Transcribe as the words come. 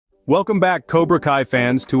Welcome back, Cobra Kai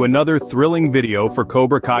fans, to another thrilling video for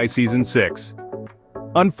Cobra Kai Season 6.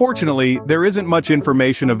 Unfortunately, there isn't much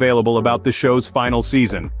information available about the show's final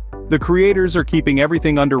season. The creators are keeping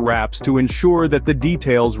everything under wraps to ensure that the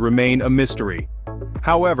details remain a mystery.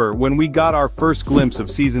 However, when we got our first glimpse of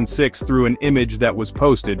Season 6 through an image that was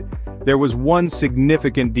posted, there was one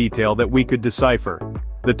significant detail that we could decipher: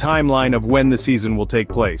 the timeline of when the season will take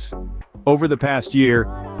place. Over the past year,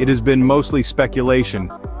 it has been mostly speculation,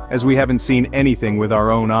 as we haven't seen anything with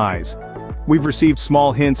our own eyes. We've received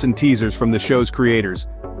small hints and teasers from the show's creators,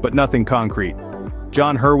 but nothing concrete.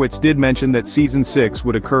 Jon Hurwitz did mention that Season 6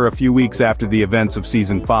 would occur a few weeks after the events of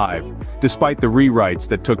Season 5, despite the rewrites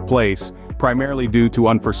that took place, primarily due to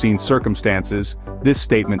unforeseen circumstances. This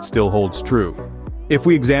statement still holds true. If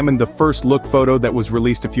we examine the first look photo that was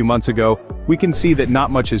released a few months ago, we can see that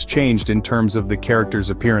not much has changed in terms of the characters'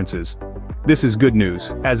 appearances. This is good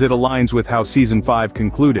news, as it aligns with how Season 5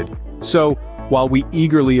 concluded. So, while we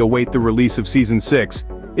eagerly await the release of Season 6,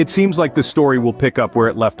 it seems like the story will pick up where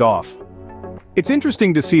it left off. It's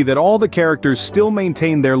interesting to see that all the characters still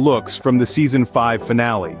maintain their looks from the Season 5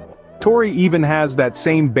 finale. Tori even has that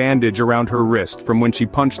same bandage around her wrist from when she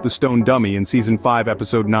punched the stone dummy in Season 5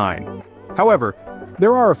 Episode 9. However,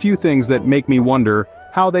 there are a few things that make me wonder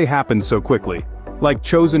how they happened so quickly. Like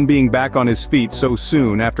Chozen being back on his feet so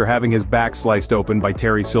soon after having his back sliced open by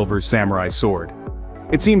Terry Silver's samurai sword.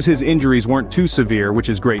 It seems his injuries weren't too severe, which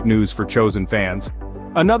is great news for Chozen fans.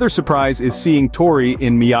 Another surprise is seeing Tori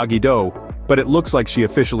in Miyagi-Do, but it looks like she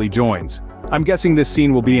officially joins. I'm guessing this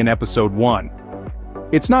scene will be in Episode 1.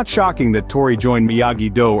 It's not shocking that Tori joined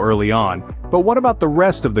Miyagi-Do early on, but what about the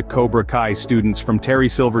rest of the Cobra Kai students from Terry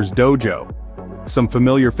Silver's dojo? Some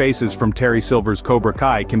familiar faces from Terry Silver's Cobra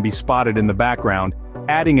Kai can be spotted in the background,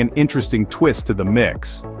 adding an interesting twist to the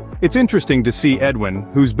mix. It's interesting to see Edwin,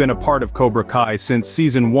 who's been a part of Cobra Kai since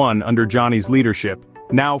Season 1 under Johnny's leadership,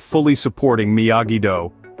 now fully supporting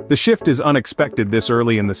Miyagi-Do. The shift is unexpected this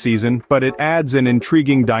early in the season, but it adds an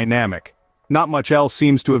intriguing dynamic. Not much else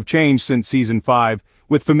seems to have changed since Season 5,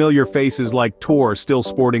 with familiar faces like Tor still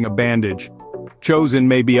sporting a bandage. Chozen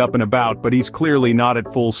may be up and about, but he's clearly not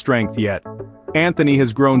at full strength yet. Anthony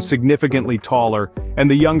has grown significantly taller, and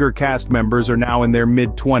the younger cast members are now in their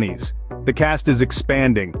mid-20s. The cast is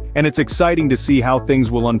expanding, and it's exciting to see how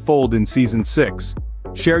things will unfold in Season 6.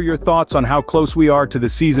 Share your thoughts on how close we are to the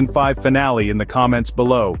Season 5 finale in the comments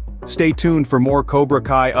below. Stay tuned for more Cobra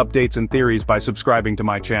Kai updates and theories by subscribing to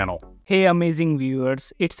my channel. Hey amazing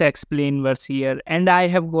viewers, it's Explainverse here, and I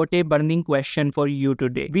have got a burning question for you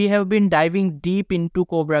today. We have been diving deep into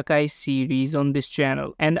Cobra Kai series on this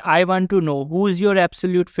channel, and I want to know who is your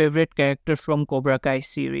absolute favorite character from Cobra Kai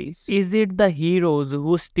series. Is it the heroes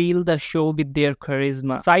who steal the show with their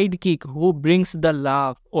charisma, sidekick who brings the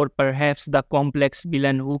laugh, or perhaps the complex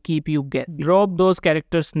villain who keep you guessing? Drop those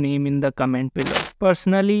characters' name in the comment below.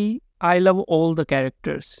 Personally, I love all the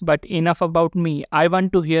characters, but enough about me. I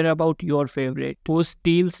want to hear about your favorite. Who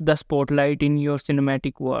steals the spotlight in your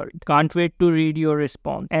cinematic world? Can't wait to read your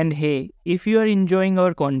response. And hey, if you are enjoying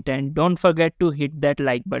our content, don't forget to hit that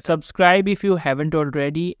like button. Subscribe if you haven't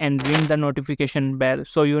already, and ring the notification bell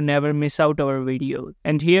so you never miss out our videos.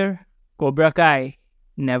 And here, Cobra Kai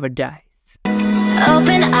never dies.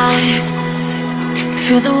 Open eye,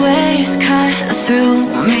 feel the waves cut through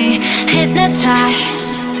me,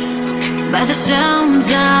 hypnotized by the sounds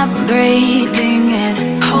I'm breathing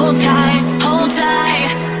in. Hold tight,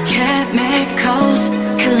 chemicals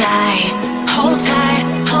collide. Hold tight,